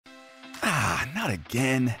Not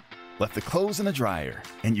again. Left the clothes in the dryer,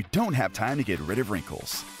 and you don't have time to get rid of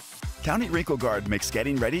wrinkles. Downy Wrinkle Guard makes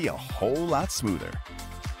getting ready a whole lot smoother.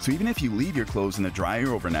 So even if you leave your clothes in the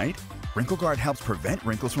dryer overnight, Wrinkle Guard helps prevent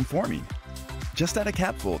wrinkles from forming. Just add a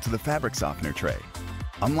capful to the fabric softener tray.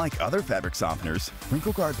 Unlike other fabric softeners,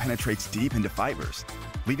 Wrinkle Guard penetrates deep into fibers,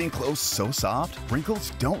 leaving clothes so soft,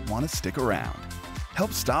 wrinkles don't want to stick around.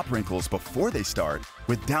 Help stop wrinkles before they start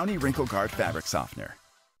with Downy Wrinkle Guard fabric softener.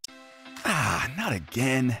 Not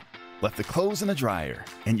again. Left the clothes in the dryer,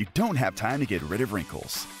 and you don't have time to get rid of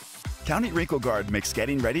wrinkles. Downy Wrinkle Guard makes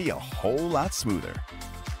getting ready a whole lot smoother.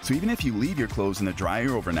 So even if you leave your clothes in the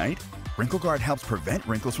dryer overnight, Wrinkle Guard helps prevent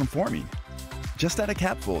wrinkles from forming. Just add a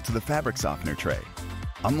capful to the fabric softener tray.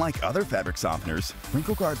 Unlike other fabric softeners,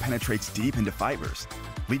 Wrinkle Guard penetrates deep into fibers,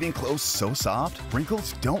 leaving clothes so soft,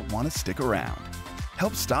 wrinkles don't want to stick around.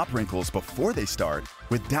 Help stop wrinkles before they start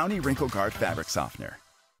with Downy Wrinkle Guard fabric softener.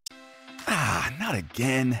 Not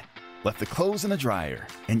again. Left the clothes in the dryer,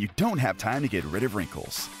 and you don't have time to get rid of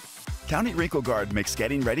wrinkles. Downy Wrinkle Guard makes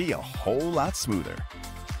getting ready a whole lot smoother.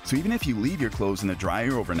 So even if you leave your clothes in the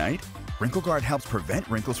dryer overnight, Wrinkle Guard helps prevent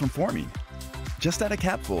wrinkles from forming. Just add a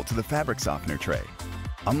capful to the fabric softener tray.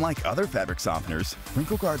 Unlike other fabric softeners,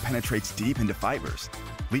 Wrinkle Guard penetrates deep into fibers,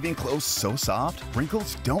 leaving clothes so soft,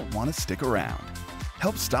 wrinkles don't want to stick around.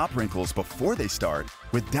 Help stop wrinkles before they start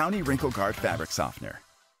with Downy Wrinkle Guard fabric softener.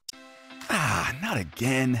 Not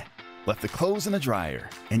again. Left the clothes in the dryer,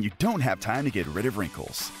 and you don't have time to get rid of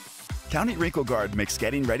wrinkles. Downy Wrinkle Guard makes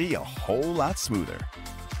getting ready a whole lot smoother.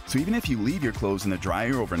 So even if you leave your clothes in the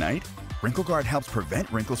dryer overnight, Wrinkle Guard helps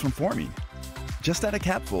prevent wrinkles from forming. Just add a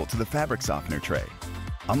capful to the fabric softener tray.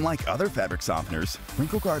 Unlike other fabric softeners,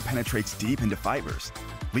 Wrinkle Guard penetrates deep into fibers,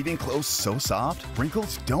 leaving clothes so soft,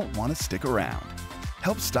 wrinkles don't want to stick around.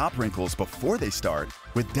 Help stop wrinkles before they start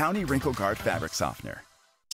with Downy Wrinkle Guard fabric softener.